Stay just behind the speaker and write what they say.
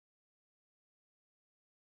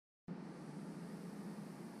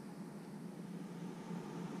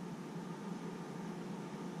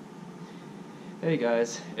Hey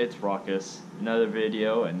guys, it's Rockus. Another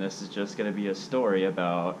video, and this is just going to be a story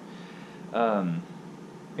about um,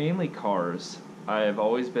 mainly cars. I've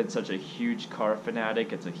always been such a huge car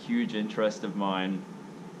fanatic. It's a huge interest of mine.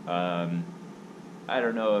 Um, I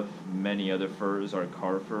don't know if many other furs are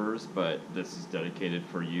car furs, but this is dedicated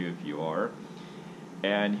for you if you are.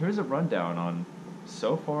 And here's a rundown on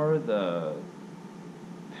so far the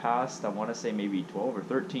past, I want to say maybe 12 or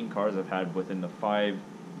 13 cars I've had within the 5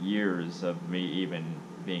 years of me even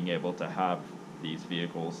being able to have these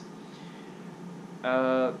vehicles.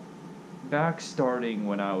 Uh, Back starting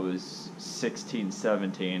when I was 16,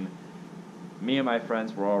 17, me and my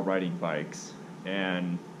friends were all riding bikes.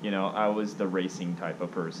 And, I was the racing type of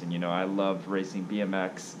person. I loved racing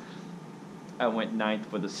BMX. I went ninth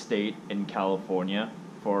for the state in California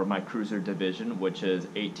for my cruiser division, which is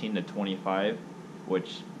 18 to 25,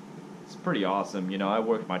 which is pretty awesome. I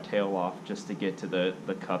worked my tail off just to get to the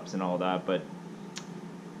cups and all that, but,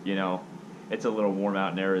 you know, it's a little warm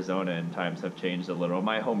out in Arizona and times have changed a little.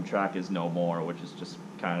 My home track is no more, which is just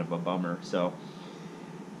kind of a bummer. So,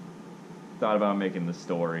 thought about making the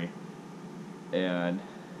story. And,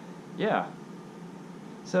 yeah.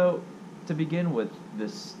 So, to begin with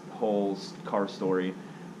this whole car story,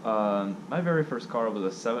 my very first car was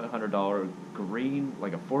a $700 green,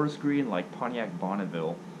 like a forest green, like Pontiac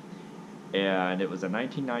Bonneville. And it was a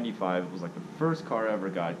 1995. It was like the first car I ever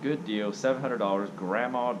got. Good deal, $700.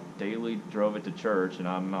 Grandma daily drove it to church, and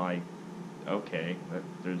I'm like, okay,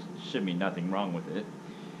 there should be nothing wrong with it.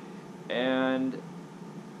 And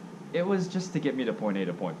it was just to get me to point A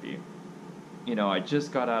to point B. I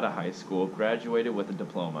just got out of high school, graduated with a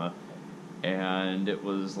diploma, and it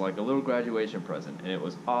was like a little graduation present, and it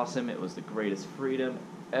was awesome. It was the greatest freedom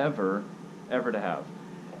ever to have.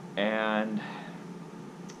 And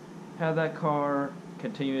had that car,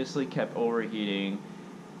 continuously kept overheating,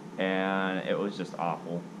 and it was just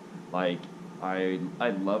awful. Like, I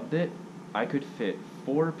loved it. I could fit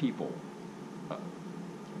four people, uh,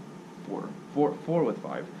 four with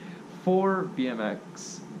five, four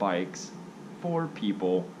BMX bikes, four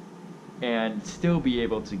people, and still be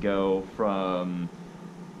able to go from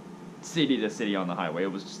city to city on the highway.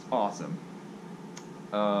 It was just awesome.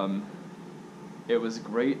 Um, it was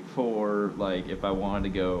great for, like, if I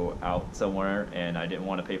wanted to go out somewhere and I didn't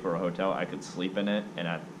want to pay for a hotel, I could sleep in it. And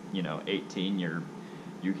at 18,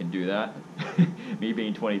 you can do that. Me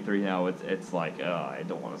being 23 now, it's like, I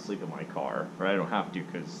don't want to sleep in my car, or I don't have to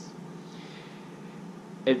because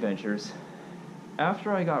adventures.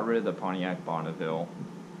 After I got rid of the Pontiac Bonneville,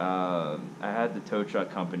 I had the tow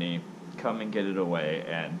truck company come and get it away,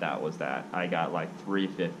 and that was that. I got like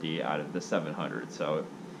 350 out of the 700. So,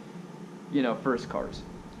 first cars.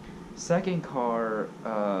 Second car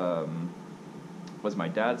was my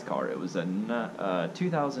dad's car. It was a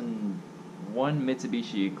 2001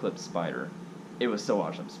 Mitsubishi Eclipse Spider. It was so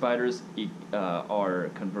awesome. Spiders are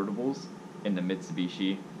convertibles in the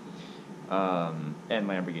Mitsubishi and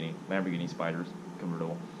Lamborghini Spiders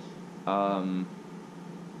convertible.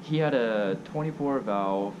 He had a 24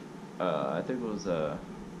 valve. I think it was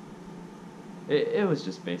It was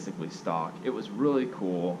just basically stock. It was really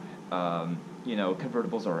cool.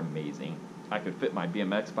 Convertibles are amazing. I could fit my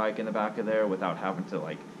BMX bike in the back of there without having to,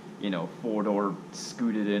 like, four-door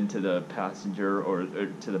scoot it into the passenger or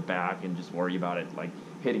to the back and just worry about it, like,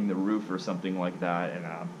 hitting the roof or something like that. And,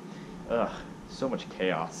 so much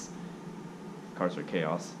chaos. Cars are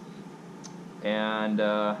chaos. And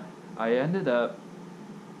I ended up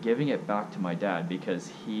giving it back to my dad because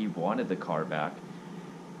he wanted the car back.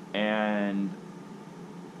 And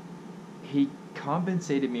he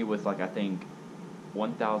compensated me with, like, I think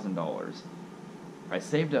 $1,000. I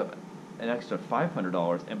saved up an extra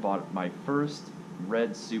 $500 and bought my first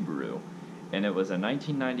red Subaru, and it was a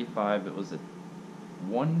 1995. It was a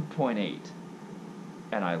 1.8,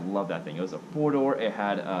 and I love that thing. It was a four-door. It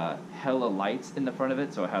had hella lights in the front of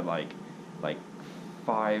it, so it had like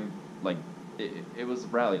five, like, it was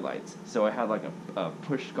rally lights. So it had like a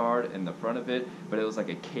push guard in the front of it, but it was like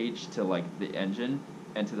a cage to, like, the engine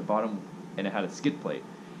and to the bottom, and it had a skid plate.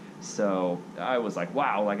 So I was like,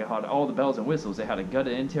 wow, like, it had all the bells and whistles. It had a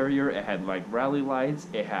gutted interior. It had, like, rally lights.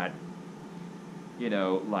 It had,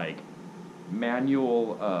 like,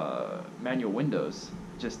 manual windows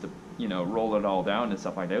just to, roll it all down and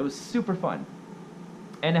stuff like that. It was super fun.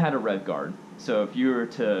 And it had a red guard. So if you were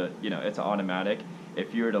to, it's automatic.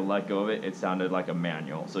 If you were to let go of it, it sounded like a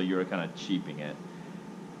manual. So you were kind of cheaping it.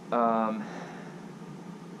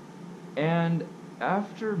 And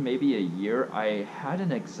after maybe a year, I had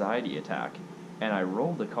an anxiety attack, and I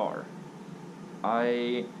rolled the car.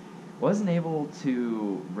 I wasn't able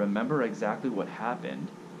to remember exactly what happened,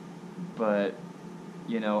 but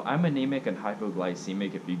I'm anemic and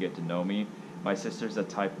hypoglycemic if you get to know me. My sister's a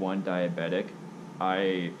type 1 diabetic.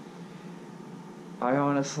 I I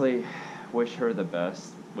honestly wish her the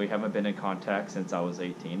best. We haven't been in contact since I was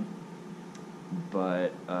 18.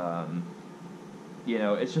 But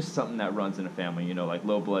it's just something that runs in a family, like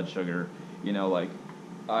low blood sugar, like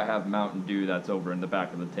I have Mountain Dew that's over in the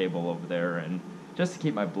back of the table over there, and just to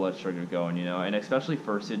keep my blood sugar going, and especially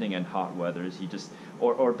fursuiting in hot weathers,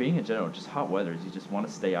 or being in general, just hot weathers, you just want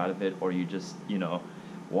to stay out of it, or you just,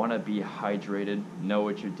 want to be hydrated, know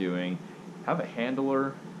what you're doing, have a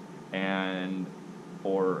handler,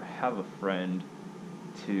 or have a friend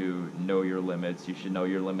to know your limits. You should know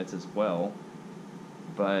your limits as well.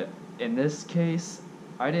 But in this case,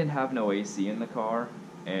 I didn't have no AC in the car,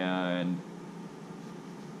 and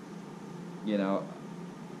you know,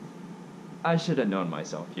 I should have known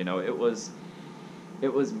myself. It was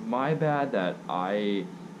my bad that I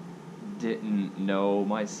didn't know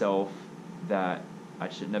myself that I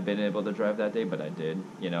shouldn't have been able to drive that day, but I did.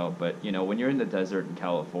 But when you're in the desert in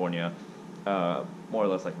California, more or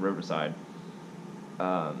less like Riverside,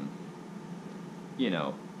 um, you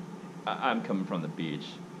know, I'm coming from the beach.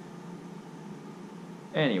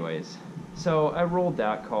 Anyways, so I rolled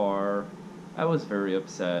that car. I was very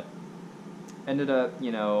upset. Ended up,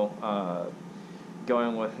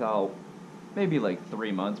 going without maybe like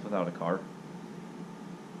 3 months without a car.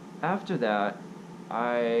 After that,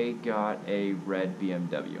 I got a red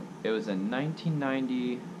BMW. It was a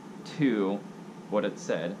 1992, what it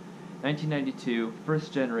said, 1992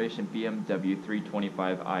 first generation BMW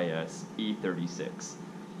 325 IS E36.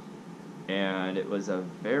 And it was a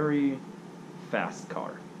very fast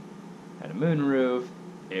car. Had a moonroof.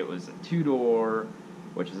 It was a two-door,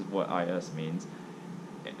 which is what IS means.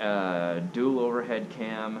 Dual overhead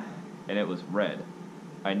cam, and it was red.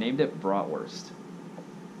 I named it Bratwurst.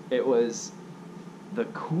 It was the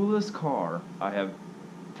coolest car I have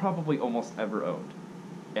probably almost ever owned.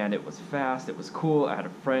 And it was fast, it was cool. I had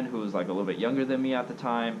a friend who was like a little bit younger than me at the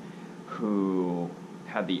time who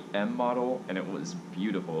had the M model, and it was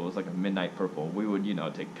beautiful. It was like a midnight purple. We would,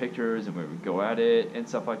 take pictures and we would go at it and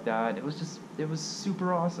stuff like that. It was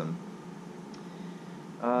super awesome.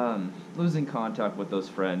 Losing contact with those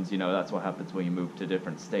friends, that's what happens when you move to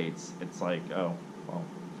different states. It's like, oh,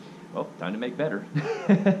 well, time to make better.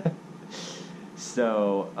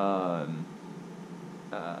 So,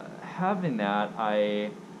 having that,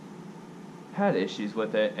 I had issues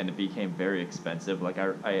with it, and it became very expensive. Like,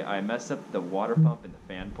 I messed up the water pump and the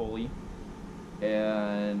fan pulley,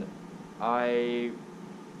 and I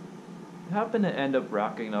happened to end up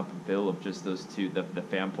racking up a bill of just those two, the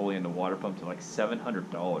fan pulley and the water pump, to like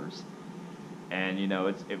 $700. And,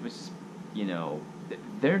 it was just,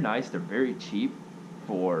 they're nice, they're very cheap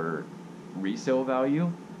for resale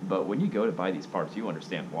value, but when you go to buy these parts, you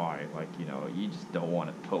understand why. Like, you just don't want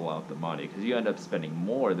to pull out the money, because you end up spending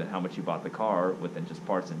more than how much you bought the car within just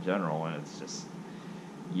parts in general, and it's just,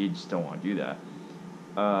 you just don't want to do that.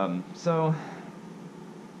 So,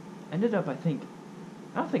 ended up, I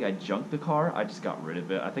don't think I junked the car, I just got rid of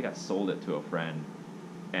it. I think I sold it to a friend,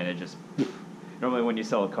 and it just, normally when you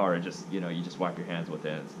sell a car, it just, you just wipe your hands with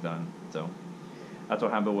it and it's done. So, that's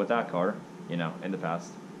what happened with that car, in the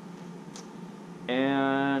past.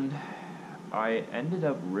 And I ended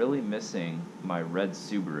up really missing my red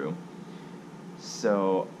Subaru.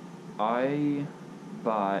 So I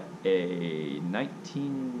bought a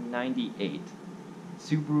 1998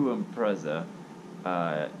 Subaru Impreza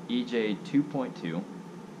EJ 2.2,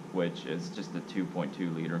 which is just a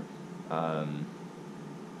 2.2 liter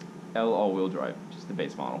L all-wheel drive, just the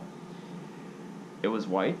base model. It was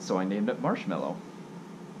white, so I named it Marshmallow.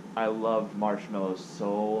 I love Marshmallow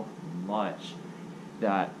so much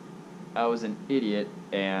that I was an idiot,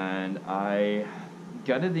 and I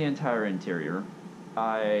gutted the entire interior.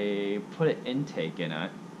 I put an intake in it.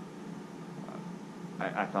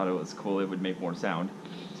 I thought it was cool, it would make more sound.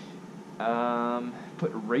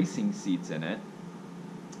 Put racing seats in it.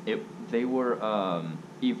 They were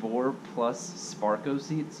Evore Plus Sparco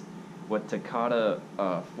seats with Takata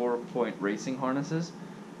 4-point racing harnesses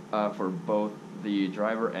for both the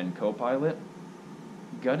driver and co-pilot.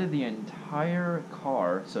 Gutted the entire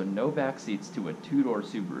car, so no back seats, to a two-door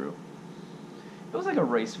Subaru. It was like a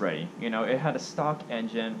race ready, it had a stock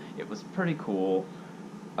engine, it was pretty cool.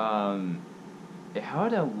 It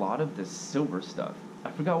had a lot of this silver stuff.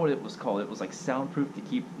 I forgot what it was called. It was like soundproof to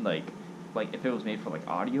keep, like if it was made for like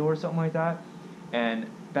audio or something like that. And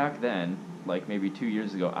back then, like maybe 2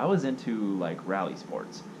 years ago, I was into like rally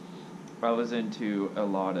sports. I was into a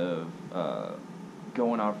lot of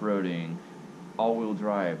going off-roading, all-wheel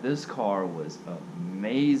drive. This car was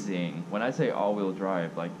amazing. When I say all-wheel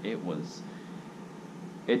drive, like it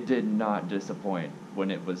did not disappoint when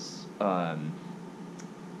it was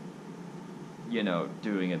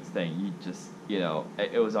doing its thing. You just,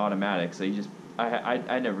 it was automatic, so you just,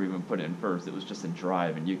 I never even put it in first. It was just in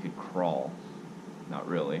drive, and you could crawl. Not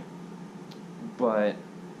really. But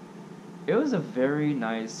it was a very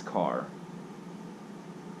nice car.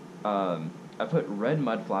 I put red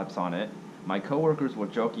mud flaps on it. My coworkers were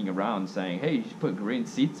joking around saying, "Hey, you should put green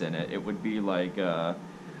seats in it. It would be like the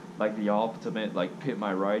ultimate like pit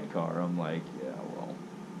my ride car." I'm like, yeah, well,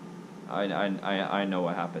 I know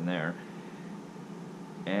what happened there.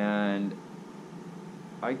 And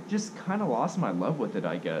I just kind of lost my love with it,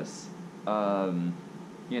 I guess.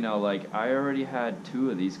 Like I already had two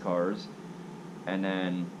of these cars, and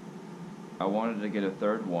then I wanted to get a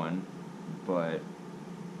third one, but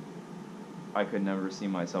I could never see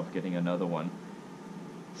myself getting another one.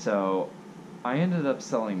 So I ended up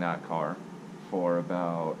selling that car for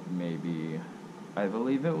about maybe, I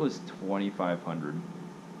believe it was 2,500.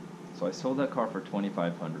 So I sold that car for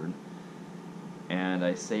 2,500, and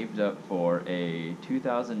I saved up for a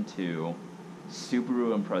 2002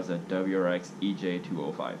 Subaru Impreza WRX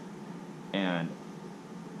EJ205. And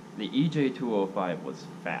the EJ205 was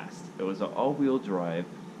fast. It was an all-wheel drive,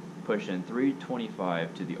 pushing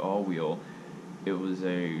 325 to the all-wheel. It was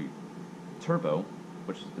a turbo,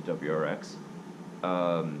 which is the WRX.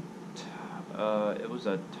 It was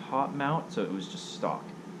a top mount, so it was just stock.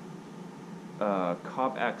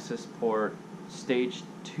 Cop access port, stage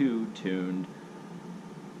 2 tuned,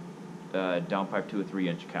 downpipe to a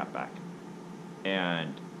 3-inch catback.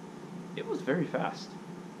 And it was very fast.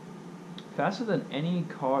 Faster than any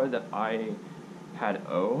car that I had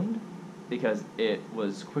owned, because it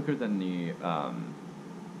was quicker than the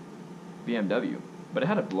BMW. But it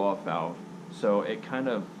had a blow-off valve, so it kind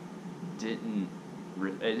of didn't...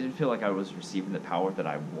 it didn't feel like I was receiving the power that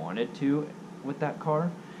I wanted to with that car.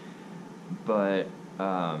 But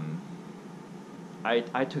I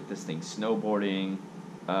took this thing snowboarding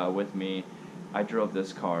with me. I drove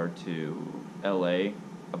this car to LA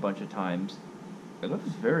a bunch of times. It was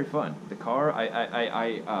very fun. The car,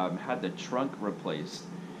 I had the trunk replaced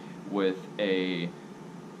with a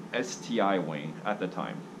STI wing at the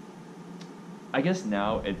time. I guess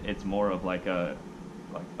now it's more of like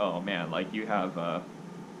oh man, like you have the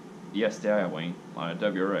STI wing on a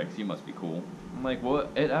WRX, you must be cool. I'm like, well,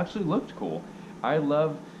 it actually looked cool. I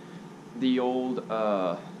love the old,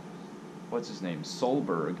 what's his name,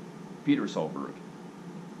 Peter Solberg.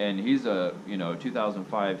 And he's a,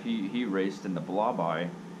 2005, he raced in the Blobeye,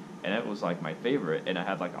 and it was like my favorite. And I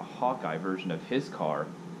had like a Hawkeye version of his car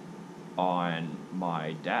on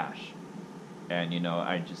my dash. And,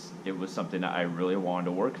 it was something that I really wanted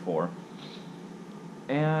to work for.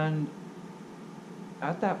 And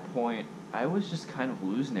at that point, I was just kind of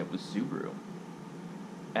losing it with Subaru.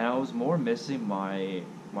 And I was more missing my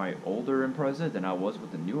older Impreza than I was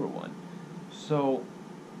with the newer one. So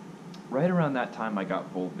right around that time, I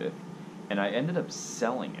got Volvic, and I ended up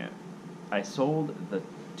selling it. I sold the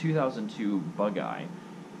 2002 Bug-Eye,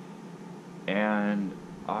 and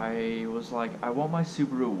I was like, I want my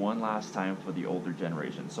Subaru one last time for the older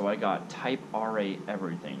generation. So I got Type RA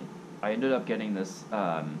everything. I ended up getting this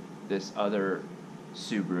this other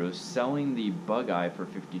Subaru, selling the Bug-Eye for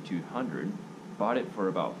 $5,200. Bought it for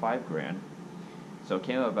about $5,000. So it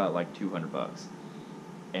came out about like $200.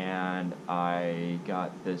 And I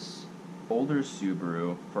got this older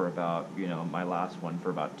Subaru for about, my last one for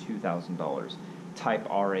about $2,000. Type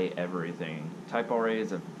RA everything. Type RA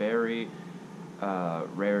is a very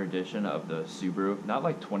rare edition of the Subaru. Not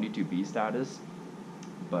like 22B status,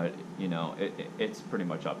 but, it's pretty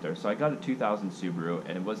much up there. So I got a 2000 Subaru,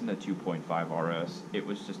 and it wasn't a 2.5 RS. It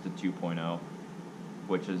was just a 2.0,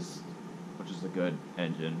 which is a good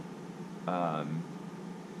engine.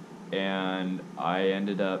 And I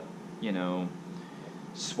ended up,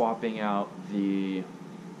 swapping out the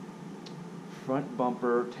front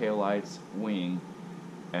bumper, taillights, wing,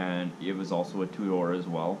 and it was also a two-door as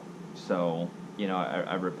well. So,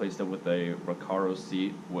 I replaced it with a Recaro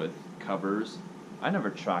seat with covers. I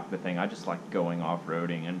never tracked the thing. I just liked going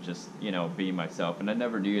off-roading and just, being myself. And I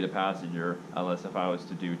never needed a passenger unless if I was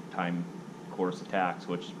to do time course attacks,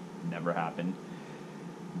 which never happened.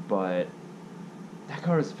 But that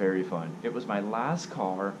car is very fun. It was my last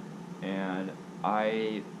car, and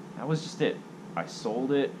that was just it. I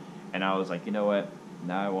sold it, and I was like, you know what?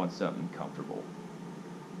 Now I want something comfortable.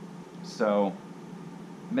 So,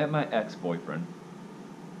 met my ex-boyfriend,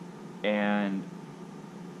 and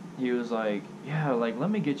he was like, yeah, like, let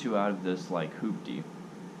me get you out of this, like, hoopty.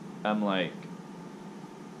 I'm like,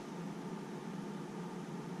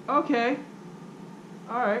 Okay.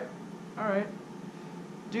 Alright. Alright.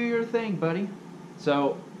 Do your thing, buddy.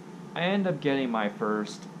 So, I end up getting my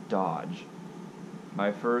first Dodge.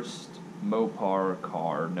 My first Mopar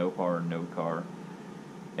car. No car.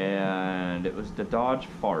 And it was the Dodge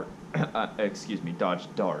Fart. Excuse me,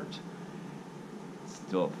 Dodge Dart.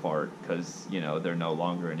 Still a fart, because, they're no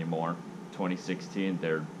longer anymore. 2016,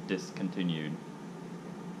 they're discontinued.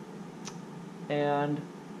 And,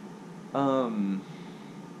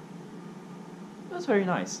 it was very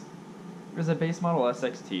nice. It was a base model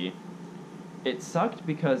SXT. It sucked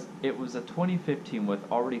because it was a 2015 with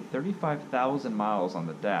already 35,000 miles on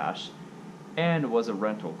the dash, and was a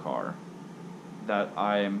rental car that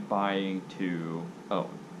I am buying to own.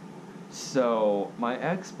 So, my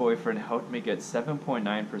ex-boyfriend helped me get 7.9%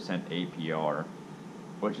 APR,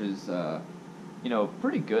 which is,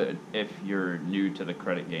 pretty good if you're new to the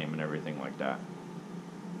credit game and everything like that.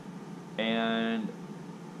 And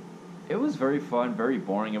it was very fun, very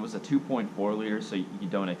boring. It was a 2.4 liter, so you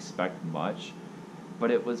don't expect much.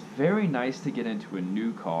 But it was very nice to get into a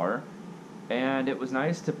new car, and it was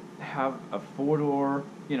nice to have a four-door,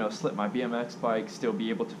 slip my BMX bike, still be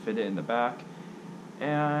able to fit it in the back.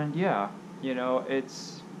 And yeah,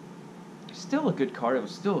 it's still a good car. It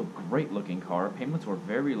was still a great looking car. Payments were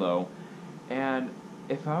very low. And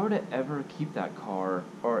if I were to ever keep that car,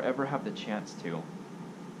 or ever have the chance to,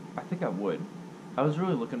 I think I would. I was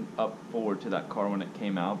really looking forward to that car when it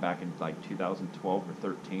came out back in like 2012 or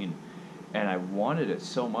 13. And I wanted it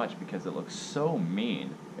so much because it looked so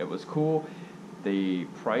mean. It was cool. The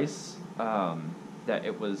price that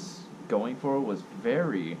it was going for was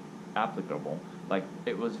very applicable. Like,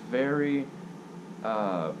 it was very,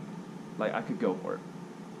 I could go for it.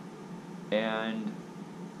 And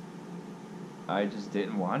I just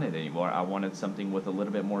didn't want it anymore. I wanted something with a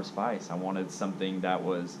little bit more spice. I wanted something that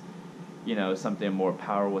was, something more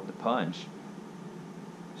power with the punch.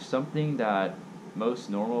 Something that most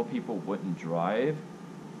normal people wouldn't drive,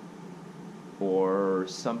 or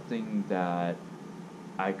something that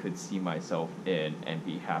I could see myself in and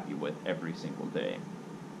be happy with every single day.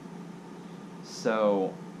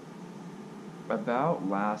 So, about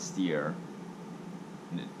last year,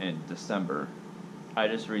 in December, I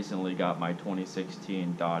just recently got my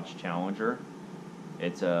 2016 Dodge Challenger.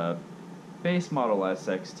 It's a base model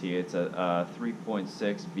SXT. It's a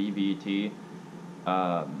 3.6 VVT.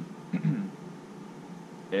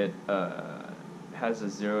 It has a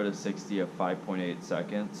 0 to 60 of 5.8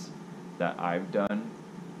 seconds that I've done.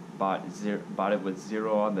 Bought it with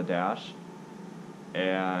 0 on the dash,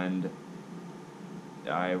 and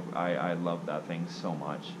I love that thing so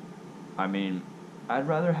much. I mean, I'd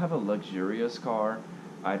rather have a luxurious car.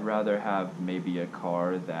 I'd rather have maybe a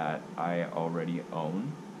car that I already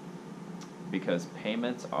own, because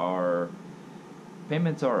payments are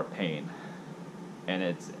a pain, and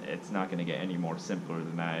it's not going to get any more simpler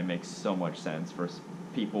than that. It makes so much sense for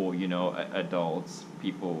people, adults,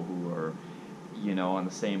 people who are, on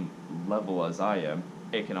the same level as I am.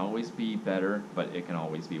 It can always be better, but it can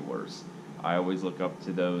always be worse. I always look up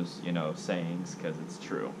to those, sayings, because it's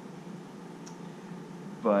true.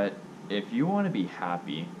 But if you want to be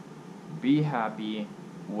happy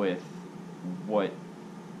with what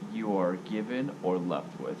you are given or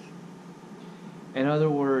left with. In other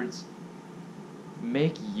words,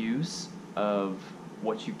 make use of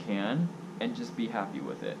what you can and just be happy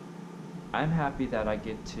with it. I'm happy that I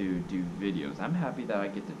get to do videos. I'm happy that I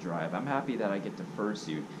get to drive. I'm happy that I get to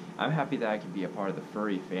fursuit. I'm happy that I can be a part of the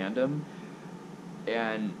furry fandom.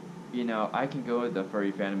 And, I can go to the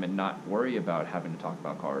furry fandom and not worry about having to talk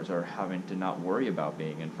about cars, or having to not worry about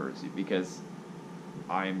being in fursuit, because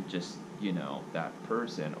I'm just, that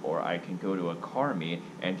person. Or I can go to a car meet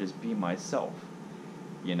and just be myself,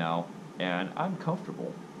 and I'm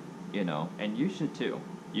comfortable, and you should too.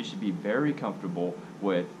 You should be very comfortable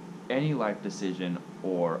with any life decision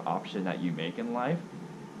or option that you make in life,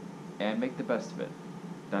 and make the best of it.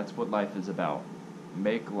 That's what life is about.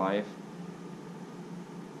 Make life,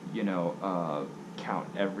 count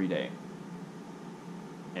every day,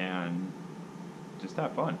 and just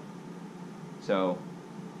have fun. So,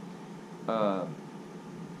 I'm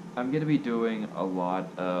going to be doing a lot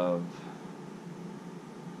of,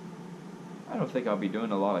 I don't think I'll be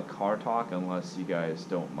doing a lot of car talk unless you guys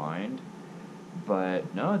don't mind,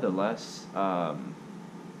 but nonetheless,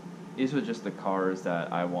 these were just the cars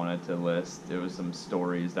that I wanted to list. There was some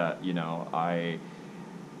stories that, I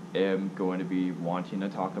am going to be wanting to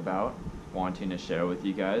talk about, wanting to share with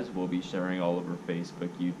you guys. We'll be sharing all over Facebook,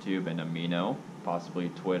 YouTube, and Amino, possibly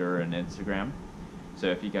Twitter and Instagram. So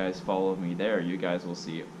if you guys follow me there, you guys will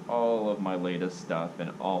see all of my latest stuff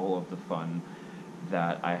and all of the fun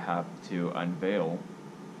that I have to unveil,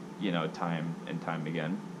 time and time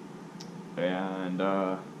again. And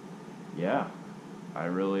yeah, I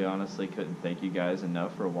really honestly couldn't thank you guys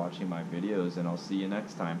enough for watching my videos, and I'll see you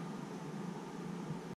next time.